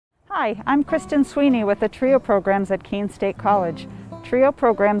Hi, I'm Kristen Sweeney with the TRIO programs at Keene State College. TRIO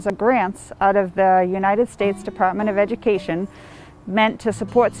programs are grants out of the United States Department of Education meant to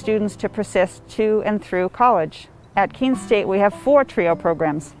support students to persist to and through college. At Keene State we have 4 TRIO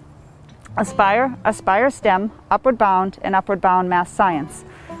programs: Aspire, Aspire STEM, Upward Bound, and Upward Bound Math Science.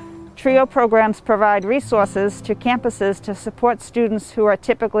 TRIO programs provide resources to campuses to support students who are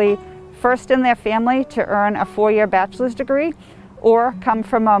typically first in their family to earn a 4-year bachelor's degree, or come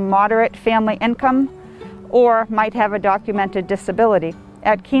from a moderate family income, or might have a documented disability.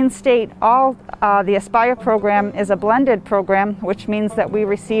 At Keene State, the Aspire program is a blended program, which means that we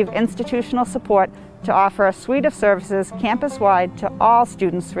receive institutional support to offer a suite of services campus-wide to all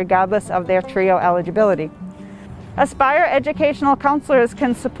students regardless of their TRIO eligibility. Aspire educational counselors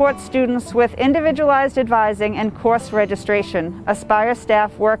can support students with individualized advising and course registration. Aspire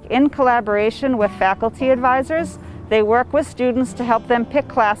staff work in collaboration with faculty advisors. They work with students to help them pick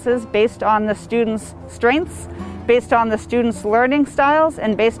classes based on the students' strengths, based on the students' learning styles,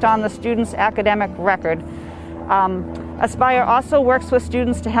 and based on the students' academic record. Aspire also works with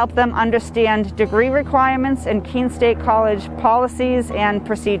students to help them understand degree requirements and Keene State College policies and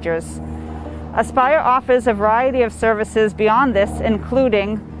procedures. Aspire offers a variety of services beyond this,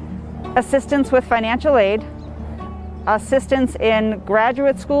 including assistance with financial aid, assistance in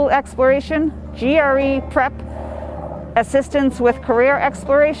graduate school exploration, GRE prep, assistance with career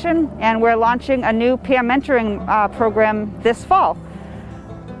exploration, and we're launching a new peer mentoring program this fall.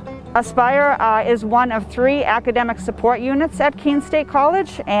 Aspire is one of 3 academic support units at Keene State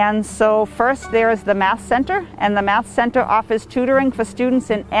College, and so first there is the Math Center, and the Math Center offers tutoring for students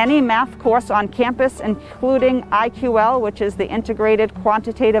in any math course on campus, including IQL, which is the Integrated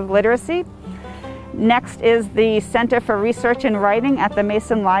Quantitative Literacy. Next is the Center for Research and Writing at the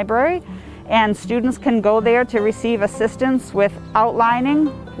Mason Library, and students can go there to receive assistance with outlining,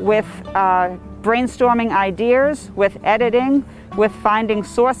 with brainstorming ideas, with editing, with finding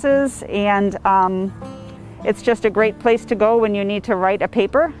sources, and it's just a great place to go when you need to write a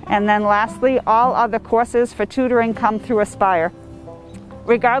paper. And then lastly, all other courses for tutoring come through Aspire.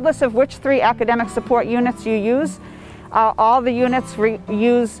 Regardless of which 3 academic support units you use, all the units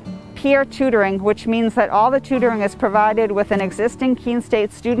use peer tutoring, which means that all the tutoring is provided with an existing Keene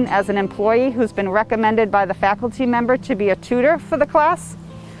State student as an employee who's been recommended by the faculty member to be a tutor for the class.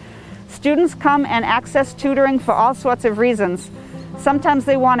 Students come and access tutoring for all sorts of reasons. Sometimes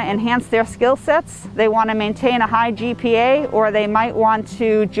they want to enhance their skill sets, they want to maintain a high GPA, or they might want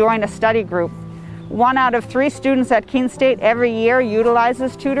to join a study group. 1 out of 3 students at Keene State every year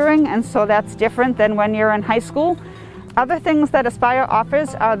utilizes tutoring, and so that's different than when you're in high school. Other things that Aspire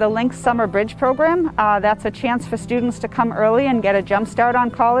offers are the Link Summer Bridge program. That's a chance for students to come early and get a jump start on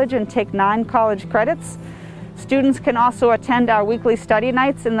college and take 9 college credits. Students can also attend our weekly study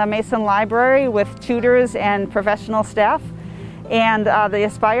nights in the Mason Library with tutors and professional staff. And the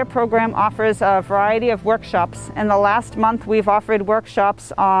Aspire program offers a variety of workshops. In the last month we've offered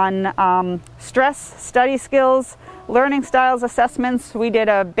workshops on stress, study skills, learning styles assessments. We did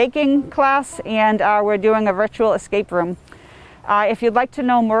a baking class, and we're doing a virtual escape room. If you'd like to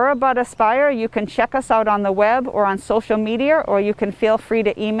know more about Aspire, you can check us out on the web or on social media, or you can feel free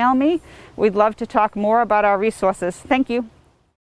to email me. We'd love to talk more about our resources. Thank you.